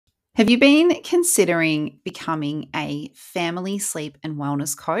Have you been considering becoming a family sleep and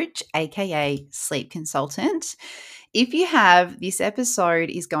wellness coach, aka sleep consultant? If you have, this episode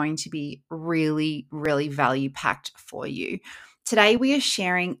is going to be really, really value packed for you. Today, we are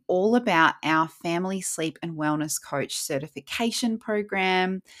sharing all about our family sleep and wellness coach certification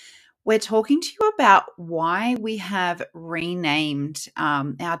program. We're talking to you about why we have renamed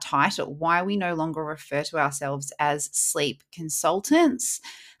our title, why we no longer refer to ourselves as sleep consultants.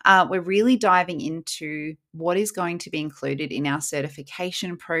 We're really diving into what is going to be included in our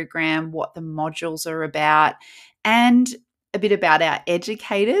certification program, what the modules are about, and a bit about our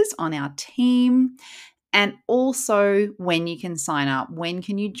educators on our team, and also when you can sign up, when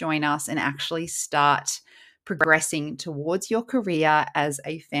can you join us and actually start progressing towards your career as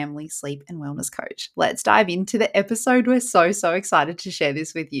a family sleep and wellness coach. Let's dive into the episode. We're so excited to share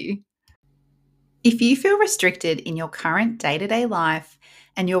this with you. If you feel restricted in your current day-to-day life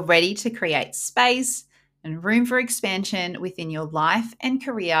and you're ready to create space and room for expansion within your life and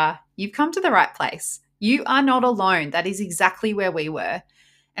career, you've come to the right place. You are not alone. That is exactly where we were.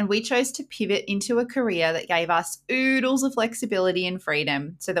 And we chose to pivot into a career that gave us oodles of flexibility and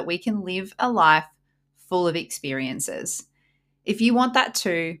freedom so that we can live a life full of experiences. If you want that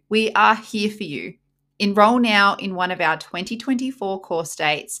too, we are here for you. Enroll now in one of our 2024 course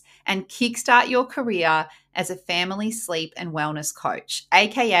dates and kickstart your career as a family sleep and wellness coach,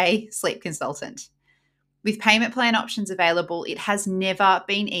 aka sleep consultant. With payment plan options available, it has never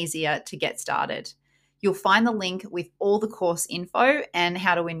been easier to get started. You'll find the link with all the course info and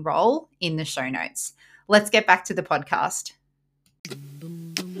how to enroll in the show notes. Let's get back to the podcast.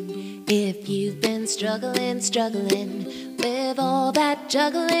 If you've been struggling with all that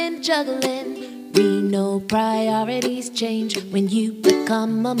juggling, we know priorities change when you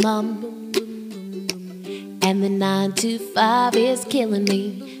become a mom. And the 9 to 5 is killing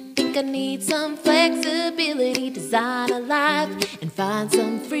me. Think I need some flexibility, design a life and find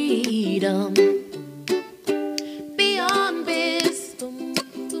some freedom. Beyond biz,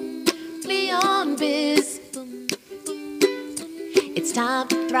 beyond biz. It's time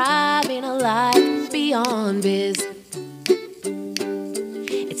to thrive in a life beyond biz.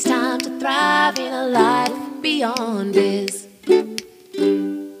 It's time to thrive in a life beyond biz.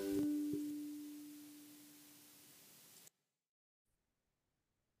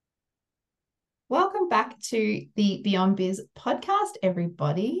 Welcome back to the Beyond Biz podcast,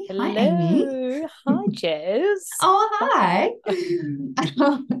 everybody. Hello. Hi, Amy. Hi, Jez. Oh, hi.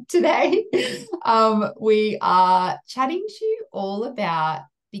 Today, we are chatting to you all about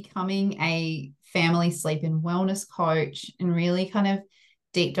becoming a family sleep and wellness coach and really kind of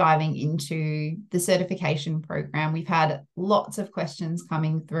deep diving into the certification program. We've had lots of questions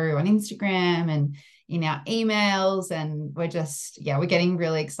coming through on Instagram and in our emails, and we're getting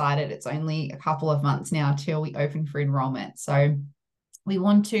really excited. It's only a couple of months now till we open for enrollment. So we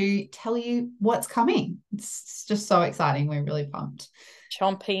want to tell you what's coming. It's just so exciting. We're really pumped.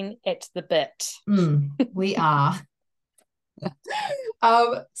 Chomping at the bit. We are.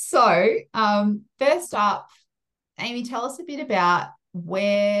 First up, Amy, tell us a bit about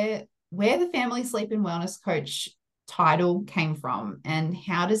where the family sleep and wellness coach title came from and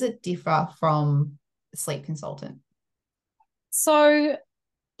how does it differ from sleep consultant? So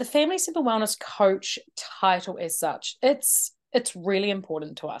the family sleep and wellness coach title as such, it's really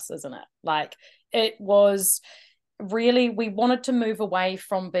important to us, isn't it? Like, it was really, we wanted to move away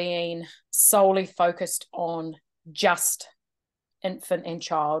from being solely focused on just infant and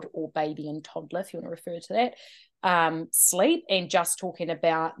child, or baby and toddler, if you want to refer to that, sleep, and just talking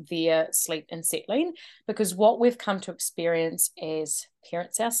about their sleep and settling, because what we've come to experience as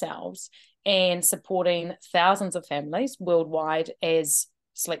parents ourselves and supporting thousands of families worldwide as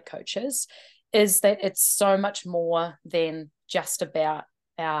sleep coaches is that it's so much more than just about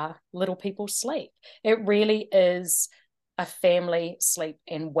our little people's sleep. It really is a family sleep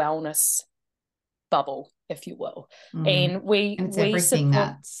and wellness bubble, if you will. And it's everything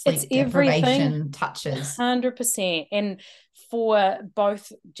that sleep deprivation touches. 100%. And for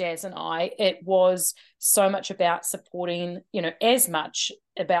both Jazz and I, it was so much about supporting, as much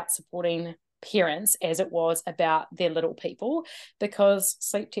about supporting parents as it was about their little people, because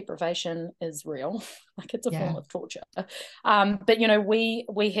sleep deprivation is real. Like, it's a form of torture. But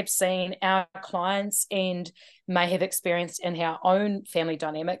we have seen our clients and may have experienced in our own family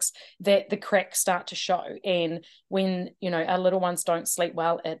dynamics that the cracks start to show. And when our little ones don't sleep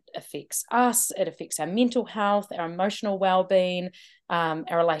well, it affects us, it affects our mental health, our emotional well-being, our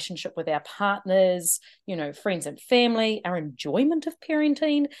relationship with our partners, friends and family, our enjoyment of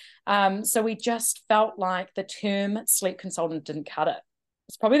parenting. So we just felt like the term sleep consultant didn't cut it.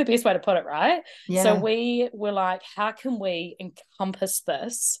 It's probably the best way to put it, right? Yeah. So we were like, how can we encompass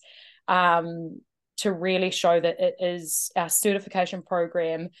this to really show that it is our certification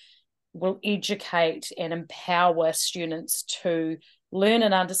program will educate and empower students to learn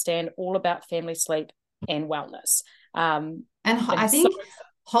and understand all about family sleep and wellness. And I think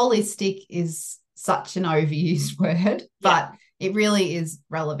holistic is such an overused word, but it really is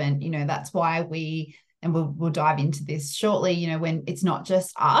relevant. That's why we'll dive into this shortly, when it's not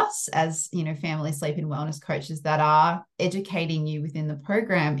just us as, family sleep and wellness coaches that are educating you within the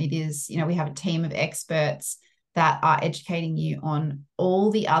program. It is, we have a team of experts that are educating you on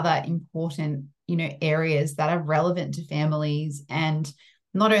all the other important, areas that are relevant to families, and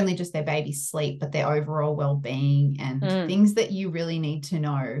not only just their baby sleep, but their overall well-being and things that you really need to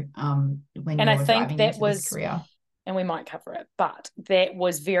know when you're diving into this career. And we might cover it, but that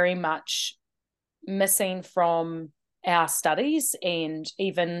was very much missing from our studies and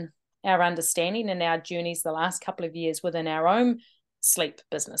even our understanding and our journeys the last couple of years within our own sleep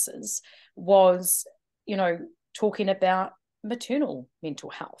businesses was, talking about maternal mental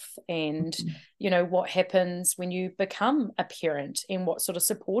health and, what happens when you become a parent and what sort of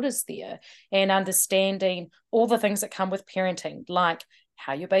support is there, and understanding all the things that come with parenting, like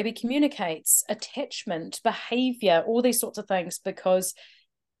how your baby communicates, attachment, behavior, all these sorts of things, because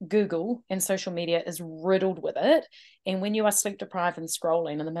Google and social media is riddled with it. And when you are sleep deprived and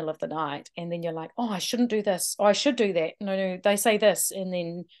scrolling in the middle of the night, and then you're like, oh, I shouldn't do this. Oh, I should do that. No, they say this. And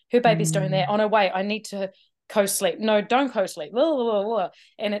then her baby's doing that. Oh, no, wait, I need to co-sleep. No, don't co-sleep. Blah, blah, blah.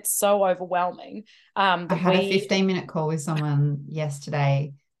 And it's so overwhelming. I had a 15-minute call with someone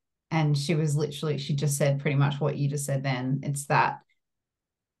yesterday, and she just said pretty much what you just said then. It's that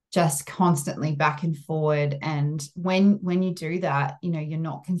just constantly back and forward. And when you do that, you're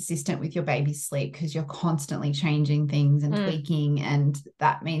not consistent with your baby's sleep because you're constantly changing things and tweaking, and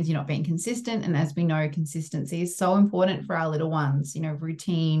that means you're not being consistent. And as we know, consistency is so important for our little ones.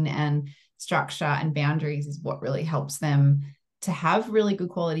 Routine and structure and boundaries is what really helps them to have really good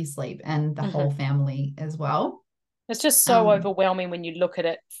quality sleep, and the whole family as well. It's just so overwhelming when you look at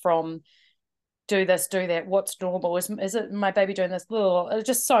it from do this, do that, what's normal, is it my baby doing this? It's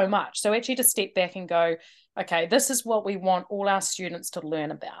just so much. So actually to step back and go, okay, this is what we want all our students to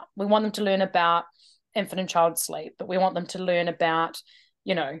learn about. We want them to learn about infant and child sleep, but we want them to learn about,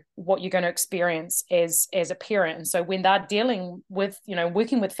 what you're going to experience as a parent. And so when they're dealing with,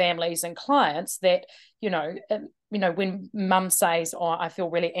 working with families and clients that, when mum says, oh, I feel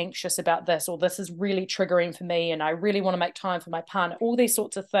really anxious about this, or this is really triggering for me, and I really want to make time for my partner, all these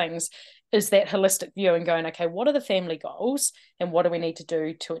sorts of things, is that holistic view and going, okay, what are the family goals and what do we need to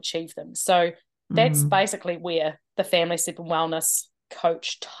do to achieve them? So that's basically where the Family Sleep and Wellness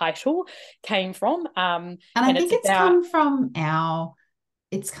Coach title came from. And I think it's come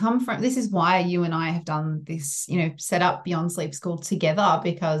from, this is why you and I have done this, set up Beyond Sleep School together,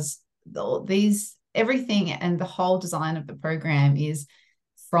 because everything and the whole design of the program is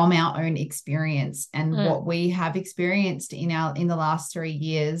from our own experience and what we have experienced in the last 3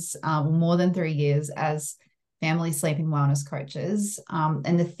 years, more than 3 years as family sleep and wellness coaches,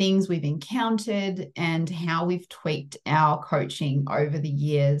 and the things we've encountered and how we've tweaked our coaching over the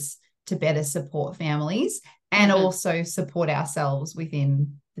years to better support families and also support ourselves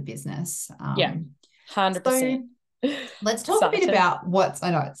within the business. 100%. So let's talk a bit about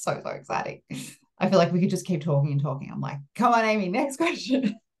I know it's so exciting. I feel like we could just keep talking and talking. I'm like, come on, Amy, next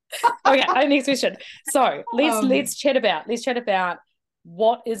question. Okay, next question. So let's chat about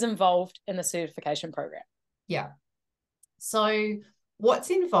what is involved in the certification program. Yeah. So what's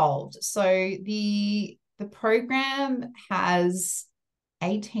involved? So the program has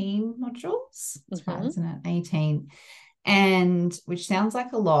 18 modules. That's right, isn't it? 18. And which sounds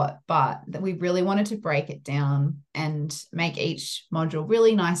like a lot, but that we really wanted to break it down and make each module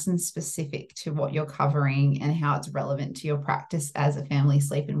really nice and specific to what you're covering and how it's relevant to your practice as a family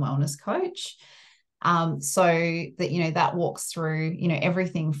sleep and wellness coach. So that, that walks through,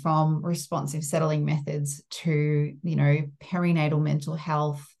 everything from responsive settling methods to, perinatal mental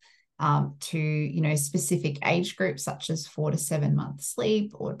health, to, specific age groups such as 4 to 7 month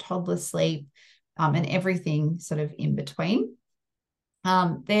sleep or toddler sleep, and everything sort of in between.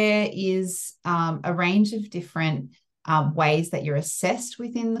 There is a range of different ways that you're assessed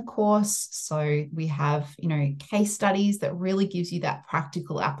within the course. So we have, case studies that really gives you that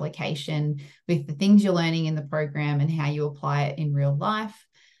practical application with the things you're learning in the program and how you apply it in real life.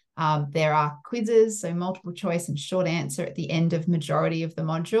 There are quizzes, so multiple choice and short answer at the end of majority of the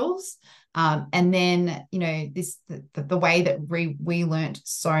modules. And then, the way that we learned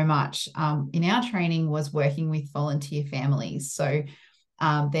so much in our training was working with volunteer families. So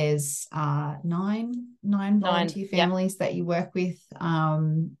There's nine volunteer families that you work with,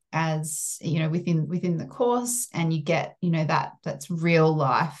 as you know, within the course, and you get, you know, that's real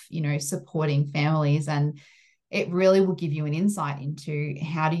life, you know, supporting families, and it really will give you an insight into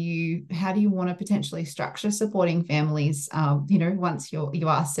how do you want to potentially structure supporting families, you know, once you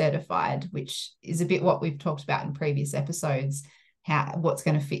are certified, which is a bit what we've talked about in previous episodes. What's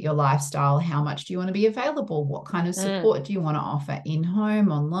going to fit your lifestyle, how much do you want to be available, what kind of support do you want to offer, in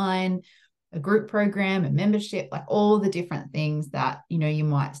home, online, a group program, a membership, like all the different things that, you know, you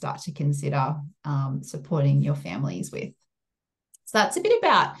might start to consider supporting your families with. So that's a bit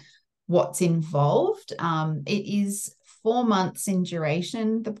about what's involved. It is 4 months in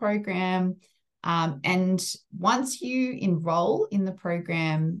duration, the program. And once you enroll in the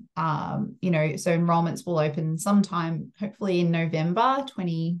program, you know, so enrollments will open sometime, hopefully in November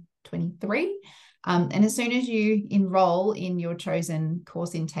 2023. And as soon as you enroll in your chosen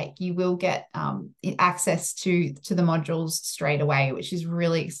course intake, you will get access to the modules straight away, which is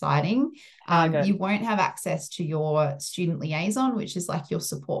really exciting. You won't have access to your student liaison, which is like your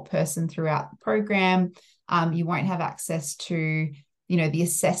support person throughout the program. You won't have access to, you know, the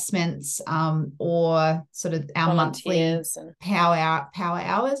assessments, or sort of our monthly power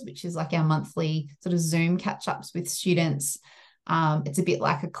hours, which is like our monthly sort of Zoom catch-ups with students. It's a bit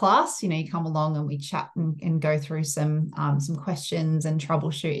like a class, you know, you come along and we chat and go through some questions and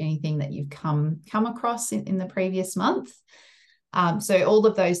troubleshoot anything that you've come across in the previous month. So all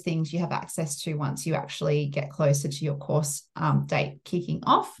of those things you have access to once you actually get closer to your course date kicking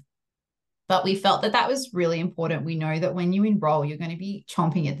off. But we felt that was really important. We know that when you enroll, you're going to be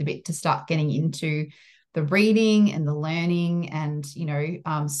chomping at the bit to start getting into the reading and the learning, and, you know,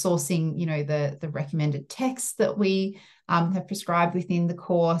 sourcing, you know, the recommended texts that we have prescribed within the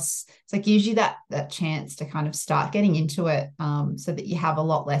course. So it gives you that chance to kind of start getting into it, so that you have a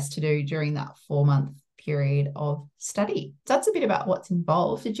lot less to do during that 4-month period of study. So that's a bit about what's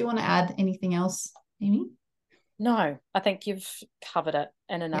involved. Did you want to add anything else, Amy? No, I think you've covered it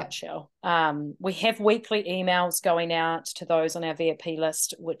in a nutshell. We have weekly emails going out to those on our VIP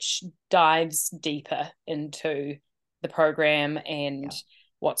list, which dives deeper into the program and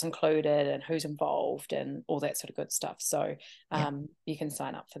what's included and who's involved and all that sort of good stuff. So you can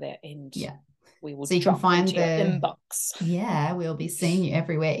sign up for that, and we will, so you can find the inbox. Yeah, we'll be seeing you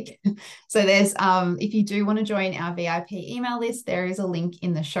every week. So there's if you do want to join our VIP email list, there is a link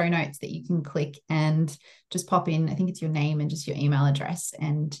in the show notes that you can click and just pop in, I think it's your name and just your email address,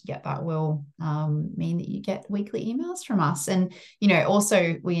 and that will mean that you get weekly emails from us. And, you know,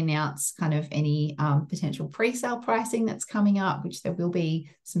 also we announce kind of any potential pre-sale pricing that's coming up, which there will be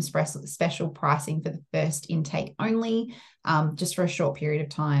some special pricing for the first intake only, just for a short period of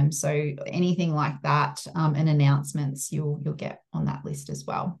time. So anything like that, and announcements, you'll get on that list as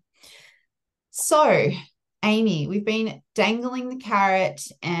well. So Amy, we've been dangling the carrot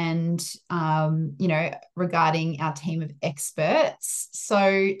and, you know, regarding our team of experts.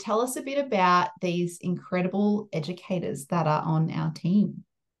 So tell us a bit about these incredible educators that are on our team.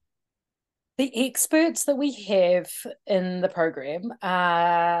 The experts that we have in the program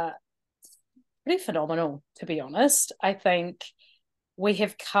are pretty phenomenal, to be honest. I think we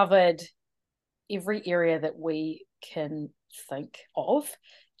have covered every area that we can think of.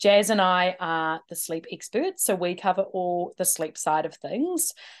 Jazz and I are the sleep experts, so we cover all the sleep side of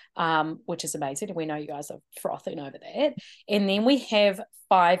things, which is amazing. And we know you guys are frothing over that. And then we have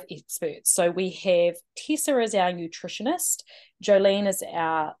 5 experts. So we have Tessa as our nutritionist, Jolene is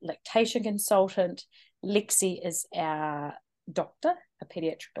our lactation consultant, Lexi is our doctor, a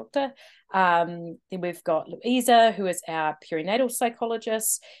pediatric doctor. Then we've got Louisa, who is our perinatal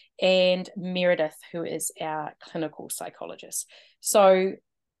psychologist, and Meredith, who is our clinical psychologist. So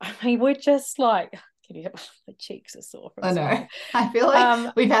I mean, we're just like, can you have my cheeks are sore from I know. I feel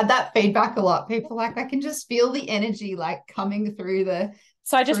like we've had that feedback a lot. People like, I can just feel the energy like coming through the.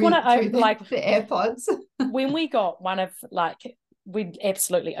 So I just want to like the AirPods. When we got one of we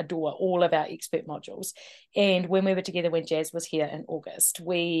absolutely adore all of our expert modules. And when we were together, when Jazz was here in August,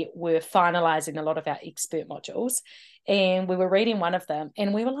 we were finalizing a lot of our expert modules, and we were reading one of them,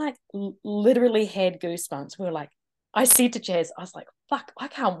 and we were like, literally had goosebumps. We were like, I said to Jazz, I was like, fuck, I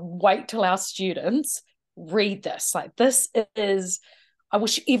can't wait till our students read this. Like, this is, I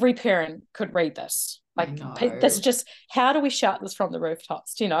wish every parent could read this. Like, this just, how do we shout this from the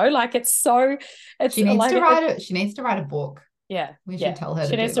rooftops? Do you know, like, it's so, it's she needs like, to write it. She needs to write a book. Yeah. We should tell her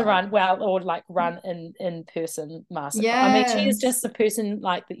she needs to run, or like run in person masterclass. Yes. I mean, she is just the person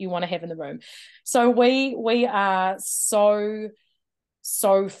like that you want to have in the room. So we are so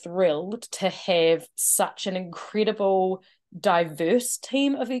thrilled to have such an incredible diverse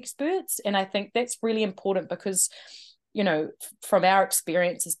team of experts. And I think that's really important because, you know, from our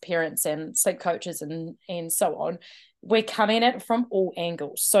experience as parents and sleep coaches and so on, we're coming at it from all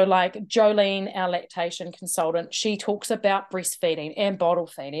angles. So like Jolene, our lactation consultant, she talks about breastfeeding and bottle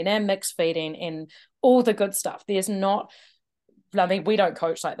feeding and mixed feeding and all the good stuff. There's not, I mean, we don't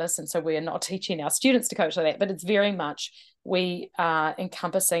coach like this, and so we're not teaching our students to coach like that, but it's very much we are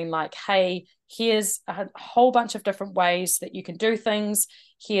encompassing like, hey, here's a whole bunch of different ways that you can do things.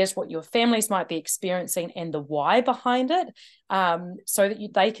 Here's what your families might be experiencing and the why behind it, so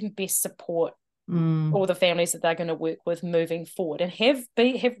that they can best support all the families that they're going to work with moving forward and have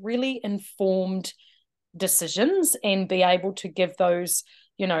really informed decisions and be able to give those,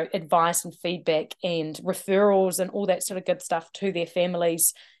 you know, advice and feedback and referrals and all that sort of good stuff to their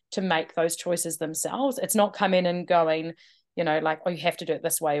families to make those choices themselves. It's not coming and going, you know, like, oh, you have to do it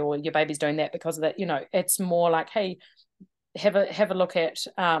this way, or your baby's doing that because of that. You know, it's more like, hey, have a look at,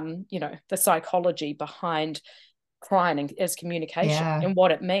 you know, the psychology behind crying as communication and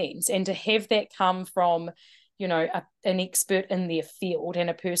what it means, and to have that come from, you know, an expert in their field and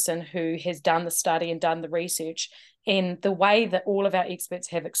a person who has done the study and done the research, and the way that all of our experts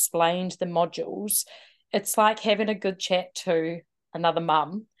have explained the modules, it's like having a good chat to another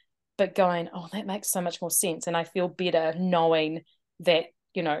mum, but going, oh, that makes so much more sense, and I feel better knowing that,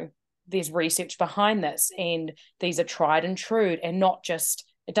 you know, there's research behind this and these are tried and true, and not just,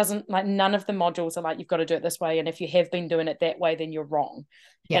 it doesn't, like, none of the modules are like, you've got to do it this way, and if you have been doing it that way, then you're wrong.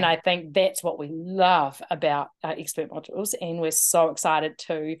 And I think that's what we love about our expert modules, and we're so excited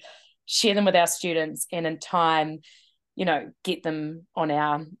to share them with our students, and in time, you know, get them on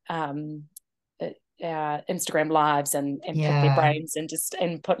our Instagram lives and pick their brains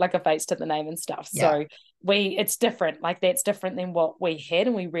and put like a face to the name and stuff. So it's different, like that's different than what we had,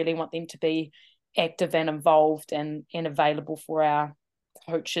 and we really want them to be active and involved and available for our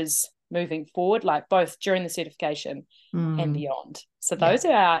coaches moving forward, like both during the certification and beyond. So those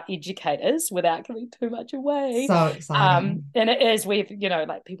are our educators, without giving too much away. So exciting. And it is, we've, you know,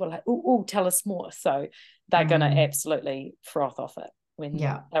 like people are like, oh, tell us more. So they're going to absolutely froth off it when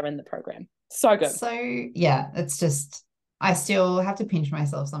they're in the program. So good. So it's just, I still have to pinch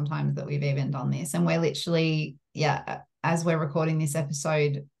myself sometimes that we've even done this, and we're literally, as we're recording this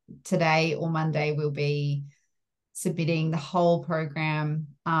episode today or Monday, we'll be submitting the whole program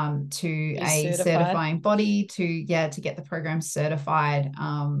to a certifying body to get the program certified,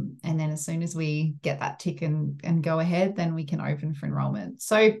 and then as soon as we get that tick and go ahead, then we can open for enrollment.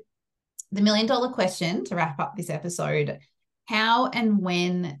 So the $1 million question to wrap up this episode: how and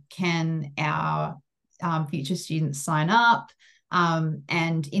when can our future students sign up?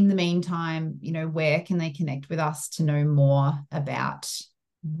 And in the meantime, you know, where can they connect with us to know more about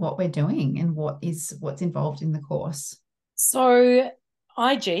what we're doing and what's involved in the course? So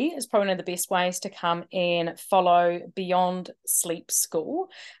IG is probably one of the best ways to come and follow Beyond Sleep School,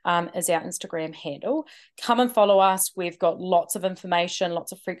 is our Instagram handle. Come and follow us. We've got lots of information,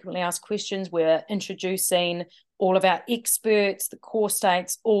 lots of frequently asked questions. We're introducing all of our experts, the course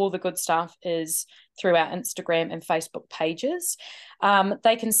dates, all the good stuff is through our Instagram and Facebook pages.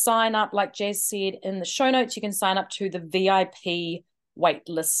 They can sign up, like Jazz said in the show notes, you can sign up to the VIP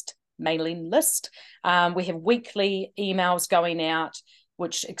waitlist mailing list. We have weekly emails going out,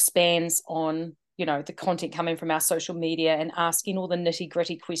 which expands on, you know, the content coming from our social media and asking all the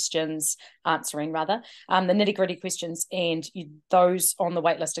nitty-gritty questions, answering rather, the nitty-gritty questions, and those on the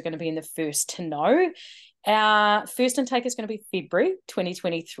waitlist are going to be in the first to know. Our first intake is going to be February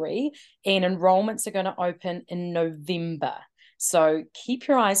 2023, and enrollments are going to open in November. So keep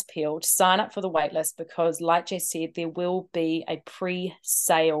your eyes peeled, sign up for the waitlist, because like Jess said, there will be a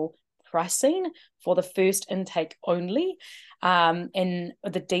pre-sale pricing for the first intake only. And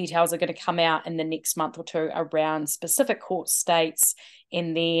the details are going to come out in the next month or two around specific course dates.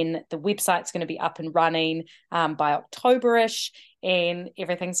 And then the website's going to be up and running by October-ish, and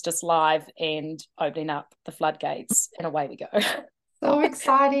everything's just live and opening up the floodgates, and away we go. So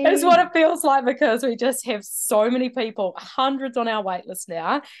exciting. It's what it feels like, because we just have so many people, hundreds on our wait list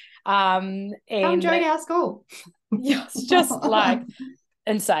now. And come join our school. It's just like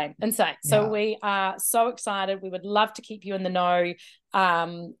insane. So we are so excited. We would love to keep you in the know.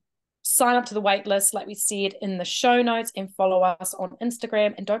 Sign up to the wait list, like we said in the show notes, and follow us on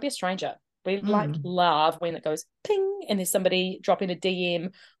Instagram, and don't be a stranger. We love when it goes ping and there's somebody dropping a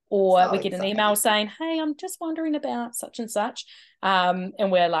DM, or we get an email saying, hey, I'm just wondering about such and such. And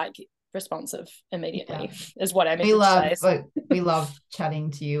we're like responsive immediately is what I mean. We love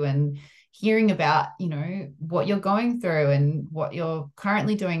chatting to you, and hearing about, what you're going through and what you're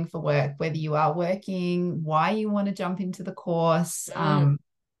currently doing for work, whether you are working, why you want to jump into the course. Yeah.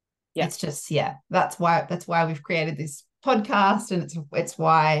 It's just, that's why we've created this podcast, and it's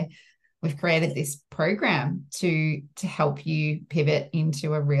why we've created this program to help you pivot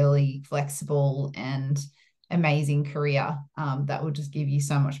into a really flexible and amazing career that will just give you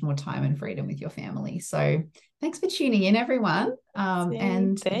so much more time and freedom with your family. So thanks for tuning in, everyone.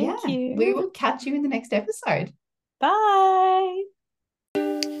 Thank you. We will catch you in the next episode. Bye.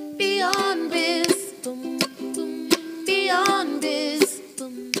 Beyond Biz. Beyond Biz.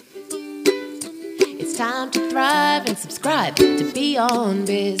 It's time to thrive and subscribe to Beyond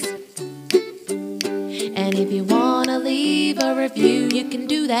Biz. And if you want to leave a review, you can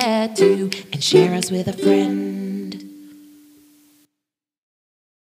do that too. And share us with a friend.